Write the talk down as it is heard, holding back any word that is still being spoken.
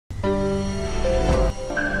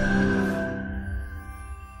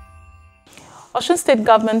Osun State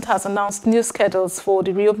government has announced new schedules for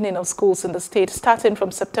the reopening of schools in the state starting from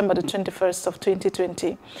September the 21st of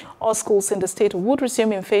 2020. All schools in the state would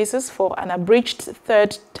resume in phases for an abridged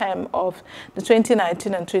third term of the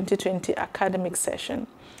 2019 and 2020 academic session.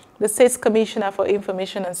 The State's Commissioner for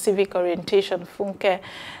Information and Civic Orientation, Funke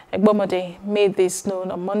Egbomode, made this known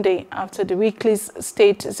on Monday after the weekly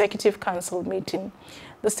State Executive Council meeting.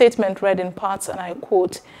 The statement read in parts, and I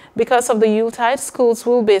quote, "Because of the Yuletide, schools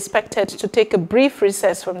will be expected to take a brief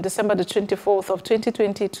recess from December the 24th of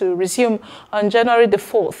 2020 to resume on January the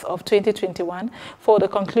 4th of 2021 for the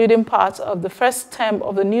concluding part of the first term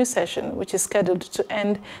of the new session, which is scheduled to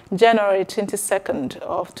end January 22nd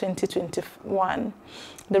of 2021.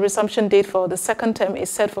 The resumption date for the second term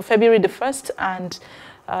is set for February the 1st and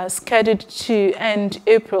scheduled to end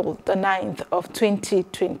April the 9th of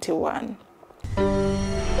 2021.